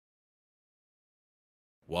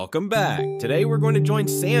Welcome back. Today we're going to join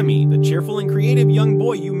Sammy, the cheerful and creative young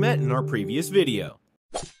boy you met in our previous video.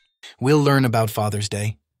 We'll learn about Father's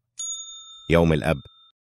Day. يوم الأب.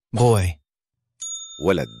 Boy.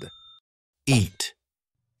 ولد. Eat.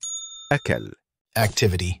 أكل.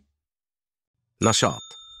 Activity. نشاط.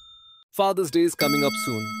 Father's Day is coming up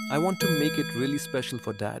soon. I want to make it really special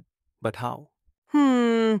for Dad. But how?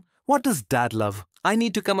 What does Dad love? I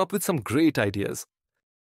need to come up with some great ideas.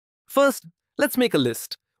 First, let's make a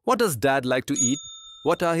list. What does Dad like to eat?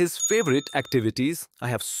 What are his favorite activities? I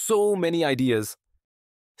have so many ideas.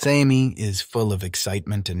 Sammy is full of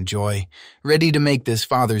excitement and joy, ready to make this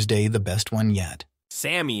Father's Day the best one yet.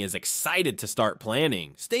 Sammy is excited to start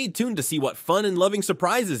planning. Stay tuned to see what fun and loving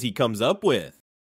surprises he comes up with.